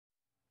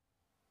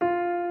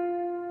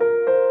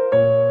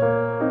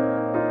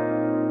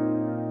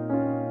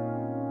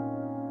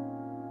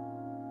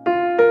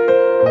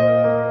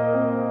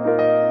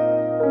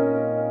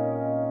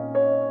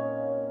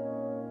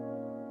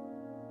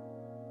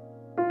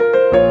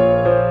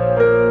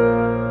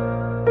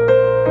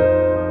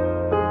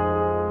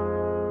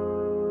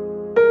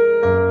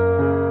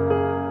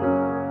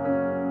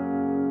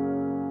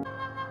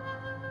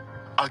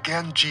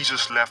Then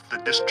Jesus left the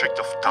district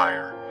of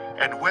Tyre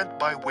and went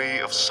by way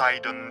of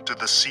Sidon to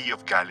the Sea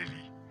of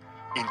Galilee,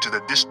 into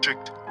the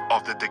district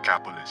of the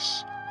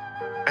Decapolis.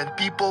 And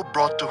people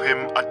brought to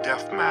him a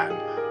deaf man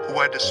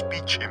who had a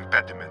speech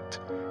impediment,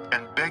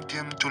 and begged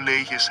him to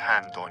lay his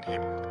hand on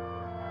him.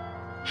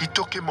 He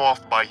took him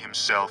off by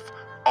himself,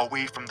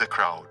 away from the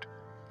crowd.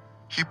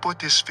 He put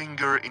his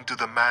finger into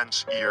the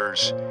man's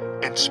ears,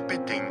 and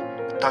spitting,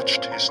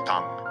 touched his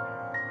tongue.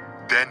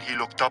 Then he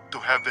looked up to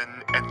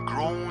heaven and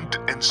groaned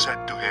and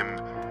said to him,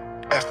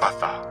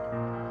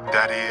 Ephphatha,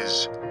 that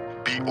is,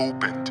 be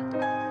opened.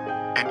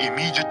 And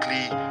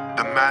immediately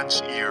the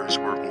man's ears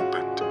were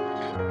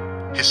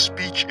opened. His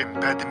speech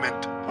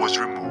impediment was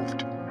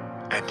removed,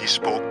 and he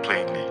spoke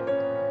plainly.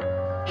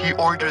 He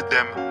ordered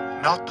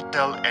them not to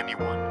tell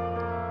anyone,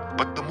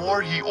 but the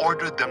more he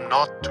ordered them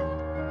not to,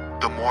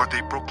 the more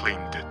they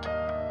proclaimed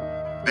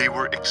it. They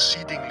were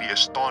exceedingly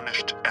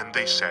astonished, and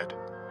they said,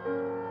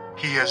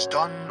 He has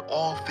done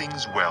all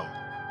things well.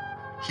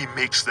 He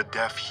makes the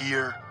deaf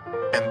hear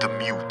and the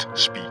mute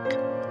speak.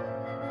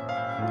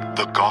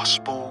 The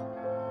Gospel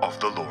of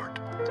the Lord.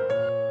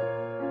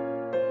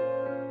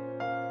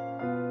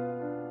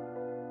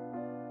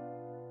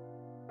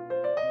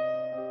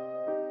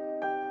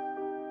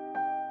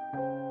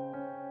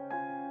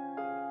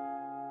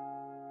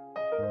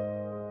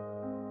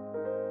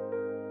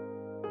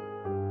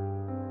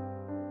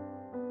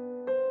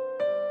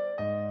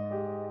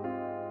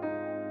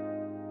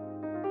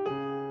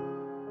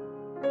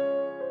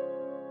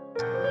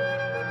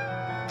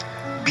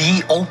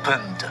 Be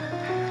opened.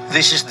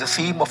 This is the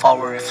theme of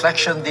our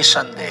reflection this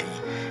Sunday,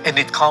 and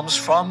it comes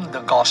from the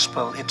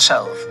Gospel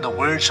itself, the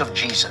words of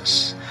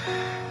Jesus.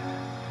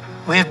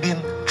 We have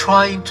been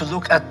trying to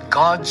look at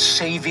God's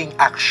saving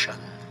action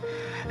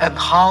and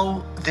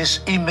how this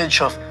image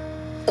of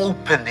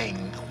opening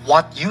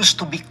what used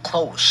to be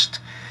closed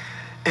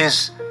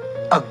is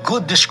a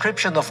good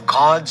description of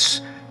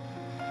God's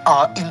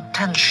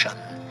intention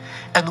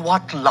and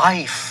what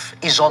life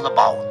is all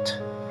about.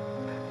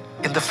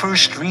 In the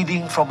first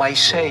reading from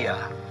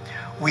Isaiah,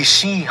 we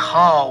see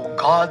how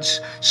God's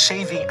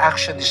saving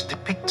action is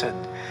depicted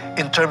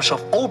in terms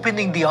of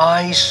opening the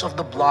eyes of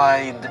the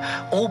blind,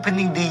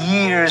 opening the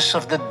ears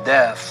of the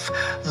deaf,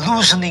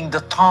 loosening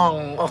the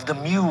tongue of the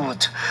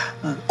mute,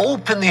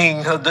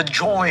 opening the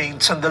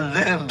joints and the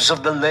limbs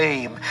of the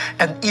lame,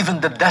 and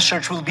even the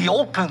deserts will be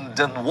opened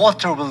and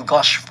water will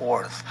gush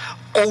forth,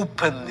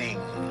 opening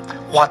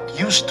what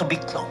used to be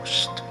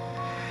closed.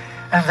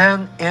 And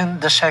then in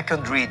the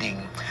second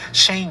reading,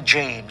 St.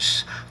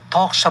 James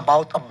talks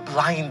about a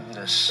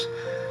blindness,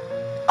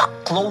 a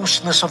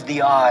closeness of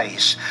the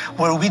eyes,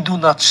 where we do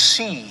not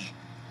see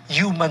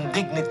human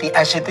dignity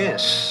as it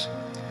is.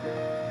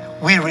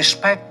 We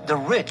respect the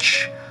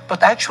rich,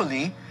 but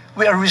actually,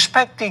 we are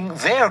respecting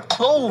their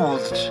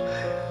clothes,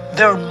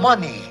 their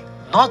money,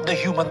 not the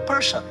human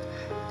person.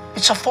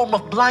 It's a form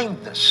of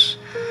blindness.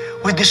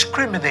 We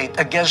discriminate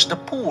against the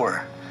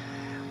poor,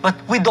 but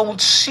we don't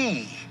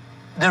see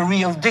the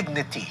real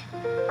dignity.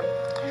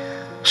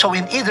 So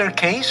in either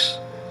case,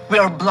 we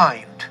are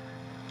blind.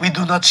 We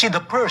do not see the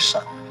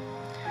person.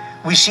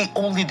 We see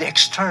only the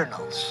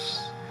externals.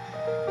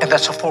 And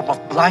that's a form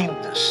of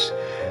blindness,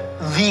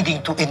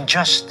 leading to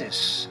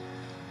injustice.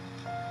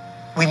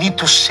 We need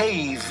to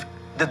save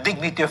the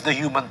dignity of the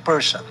human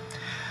person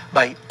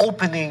by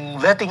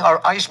letting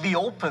our eyes be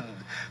opened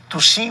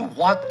to see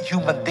what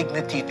human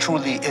dignity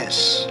truly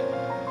is.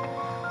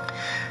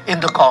 In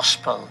the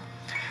Gospel,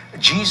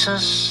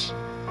 Jesus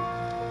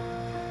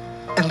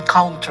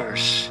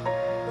encounters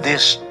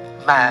this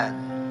man,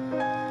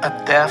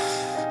 a deaf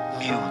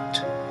mute.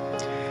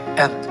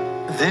 And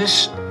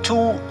these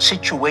two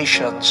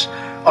situations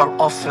are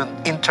often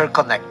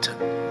interconnected.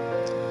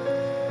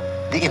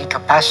 The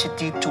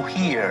incapacity to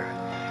hear,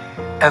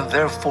 and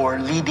therefore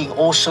leading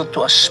also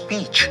to a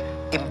speech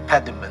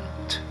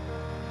impediment.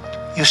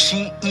 You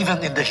see,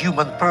 even in the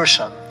human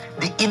person,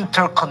 the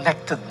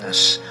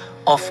interconnectedness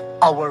of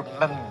our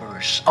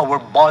members, our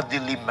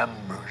bodily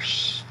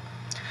members.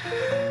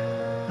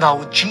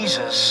 Now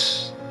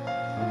Jesus,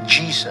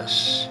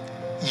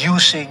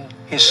 using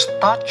his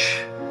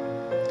touch,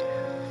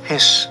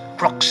 his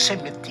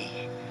proximity,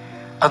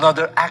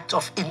 another act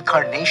of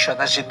incarnation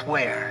as it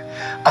were,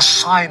 a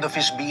sign of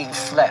his being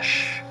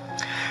flesh,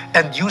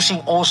 and using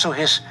also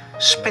his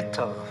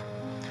spittle,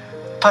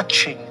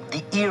 touching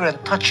the ear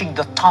and touching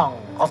the tongue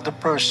of the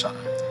person,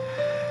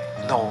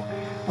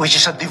 which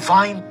is a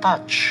divine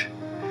touch,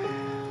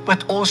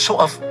 but also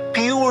a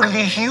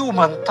purely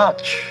human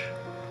touch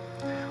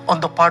on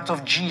the part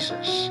of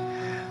Jesus,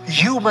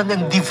 human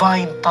and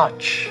divine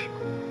touch,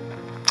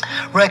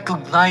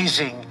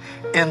 recognizing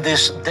in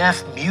this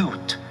deaf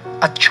mute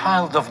a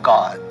child of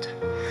God,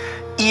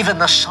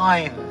 even a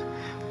sign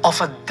of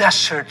a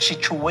desert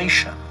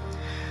situation,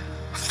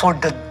 for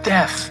the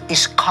deaf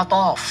is cut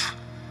off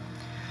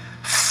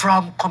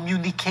from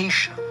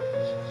communication,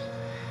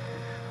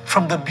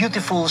 from the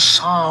beautiful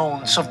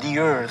sounds of the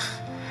earth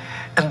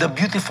and the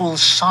beautiful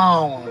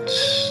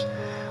sounds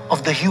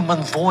of the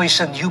human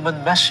voice and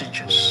human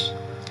messages.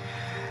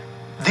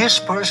 this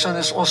person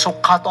is also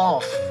cut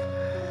off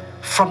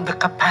from the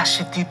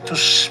capacity to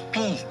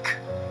speak,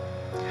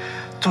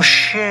 to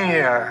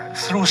share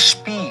through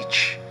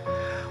speech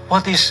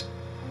what is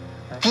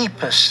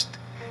deepest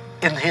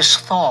in his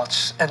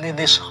thoughts and in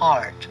his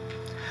heart.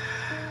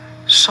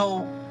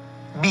 So,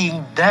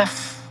 being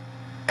deaf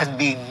and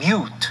being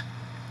mute,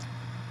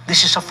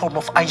 this is a form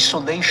of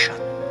isolation.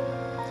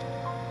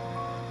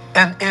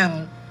 And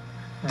in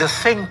the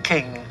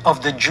thinking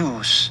of the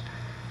Jews,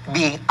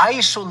 being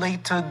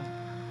isolated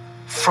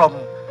from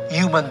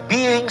human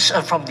beings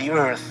and from the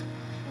earth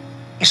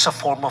is a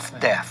form of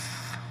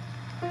death.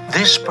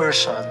 This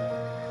person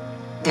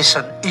is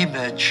an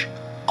image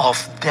of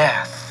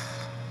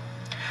death.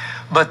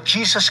 But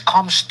Jesus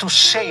comes to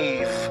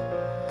save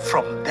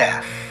from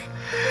death.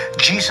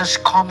 Jesus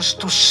comes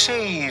to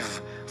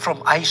save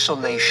from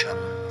isolation.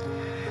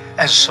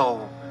 And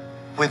so,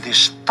 with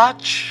his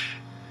touch,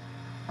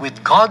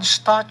 with God's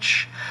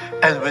touch,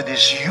 and with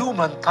his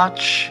human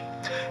touch,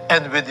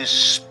 and with his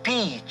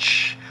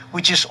speech,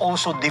 which is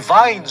also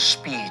divine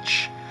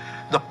speech,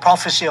 the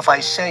prophecy of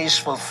Isaiah is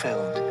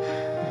fulfilled.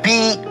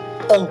 Be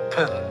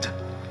opened.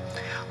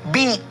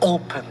 Be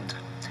opened.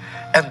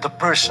 And the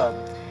person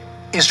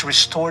is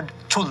restored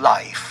to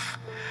life,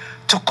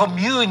 to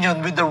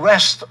communion with the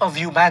rest of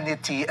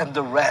humanity and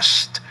the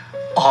rest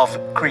of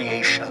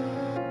creation.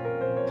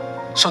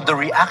 So the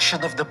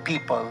reaction of the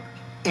people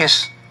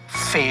is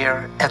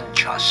fair and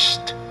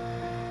just.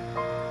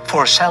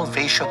 For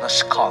salvation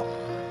has come.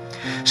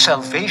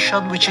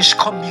 Salvation which is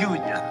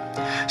communion.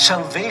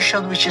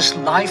 Salvation which is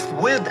life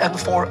with and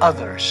for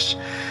others.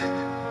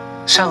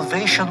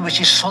 Salvation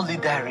which is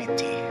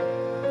solidarity.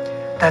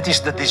 That is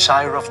the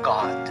desire of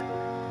God.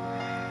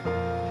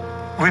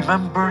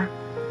 Remember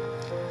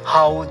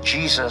how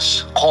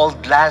Jesus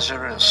called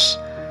Lazarus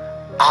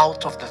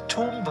out of the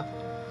tomb?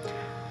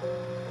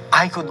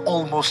 I could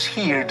almost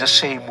hear the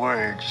same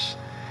words.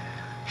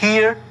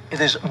 Here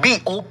it is, be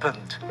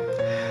opened.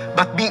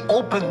 But be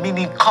open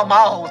meaning come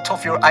out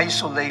of your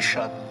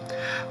isolation.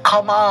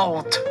 Come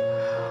out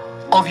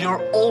of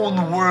your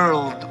own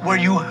world where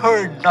you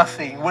heard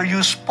nothing, where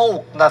you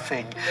spoke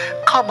nothing.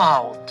 Come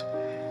out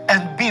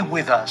and be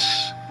with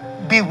us.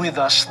 Be with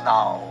us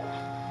now.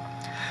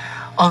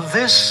 On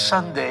this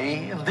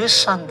Sunday,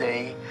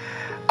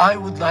 I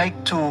would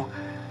like to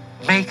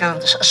make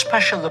a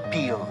special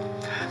appeal.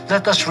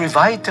 Let us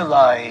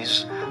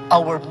revitalize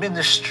our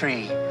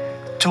ministry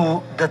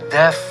to the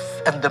deaf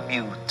and the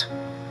mute,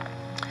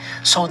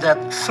 so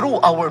that through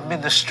our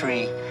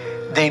ministry,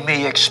 they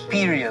may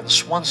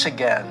experience once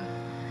again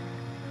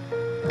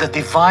the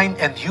divine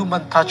and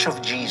human touch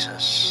of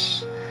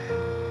Jesus,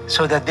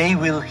 so that they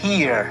will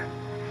hear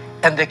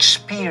and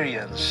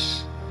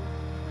experience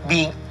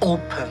being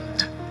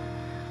opened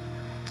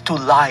to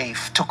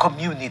life, to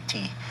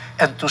community,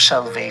 and to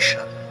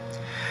salvation.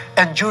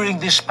 And during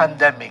this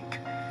pandemic,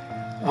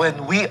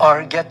 when we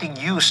are getting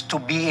used to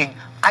being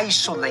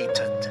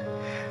isolated,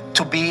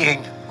 to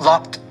being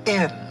locked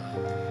in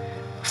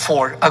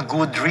for a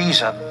good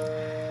reason,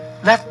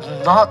 let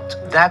not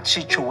that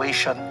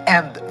situation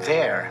end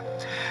there.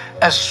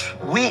 As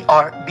we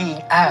are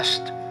being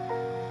asked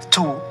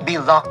to be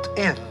locked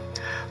in,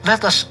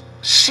 let us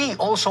see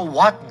also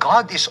what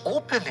God is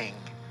opening.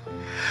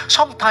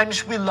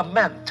 Sometimes we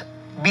lament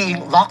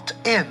being locked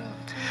in,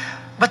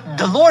 but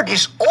the Lord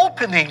is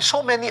opening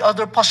so many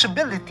other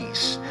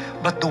possibilities.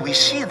 But do we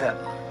see them?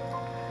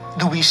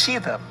 Do we see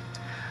them?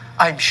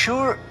 I'm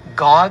sure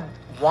God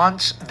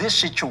wants this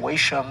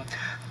situation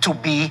to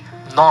be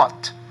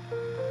not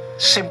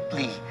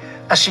simply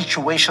a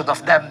situation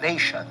of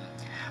damnation,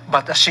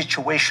 but a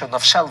situation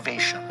of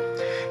salvation.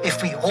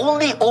 If we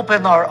only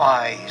open our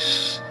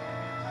eyes,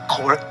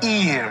 our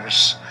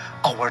ears,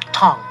 our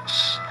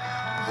tongues,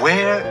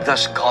 where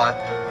does God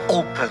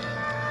open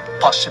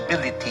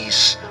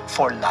possibilities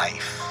for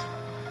life?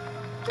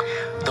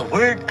 The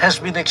word has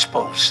been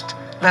exposed.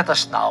 Let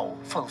us now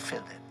fulfill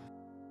it.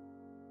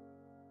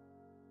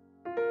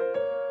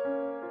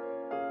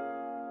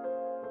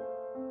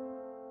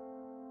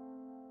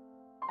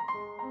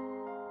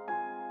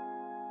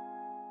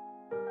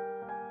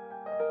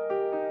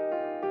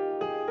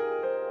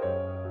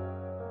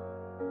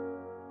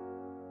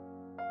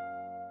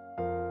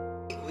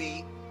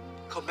 We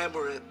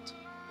commemorate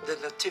the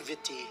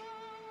Nativity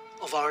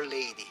of Our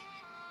Lady.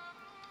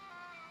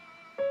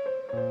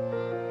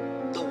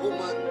 The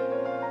woman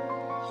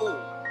who,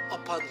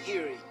 upon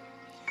hearing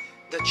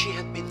that she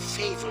had been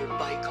favored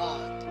by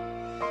God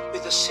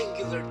with the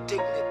singular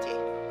dignity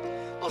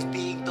of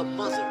being the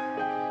mother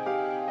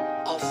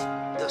of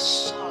the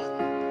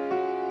Son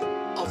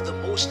of the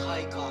Most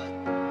High God,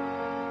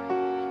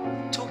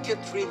 took it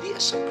really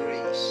as a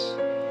grace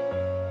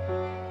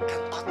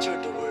and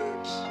uttered the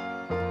words,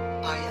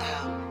 I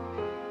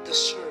am the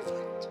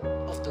servant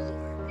of the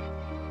Lord.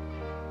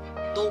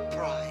 No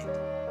pride.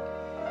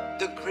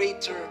 The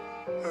greater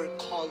her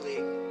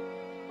calling,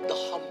 the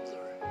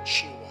humbler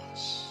she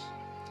was.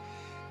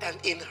 And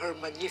in her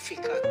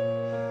Magnificat,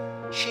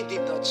 she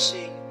did not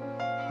sing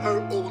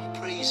her own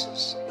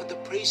praises, but the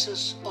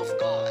praises of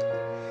God,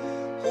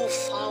 who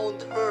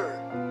found her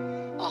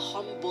a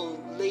humble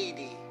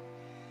lady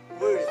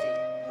worthy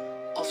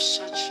of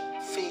such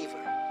favor.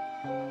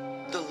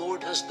 The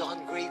Lord has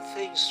done great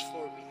things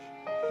for me,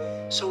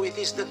 so it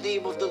is the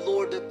name of the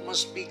Lord that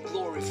must be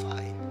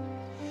glorified.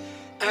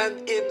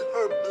 And in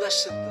her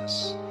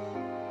blessedness,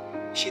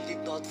 she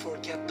did not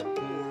forget the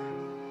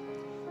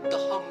poor, the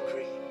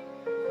hungry,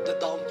 the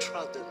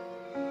downtrodden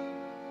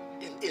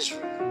in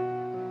Israel.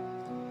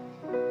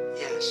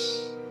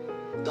 Yes,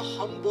 the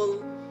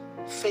humble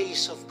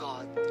face of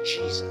God,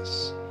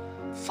 Jesus,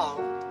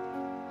 found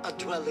a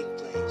dwelling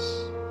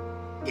place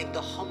in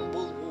the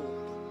humble womb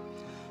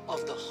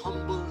of the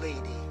humble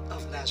lady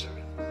of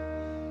Nazareth,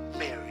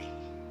 Mary.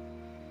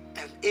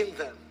 And in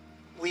them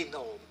we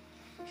know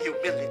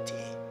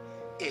humility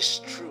is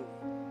true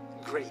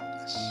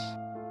greatness.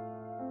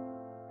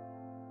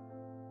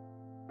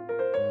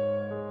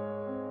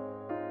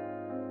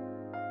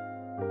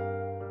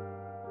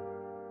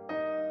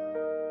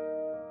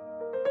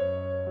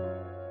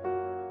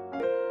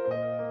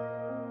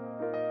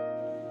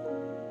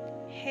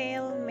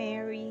 Hail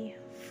Mary,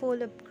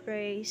 full of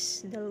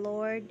grace, the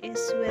Lord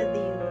is with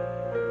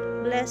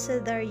you.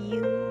 Blessed are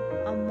you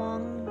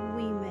among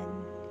women,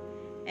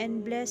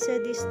 and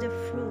blessed is the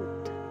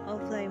fruit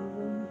of thy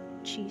womb,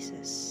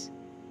 Jesus.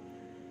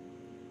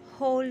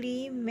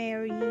 Holy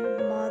Mary,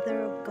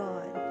 Mother of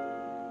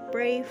God,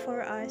 pray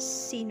for us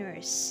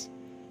sinners,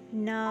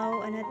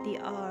 now and at the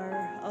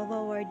hour of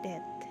our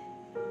death.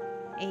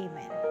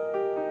 Amen.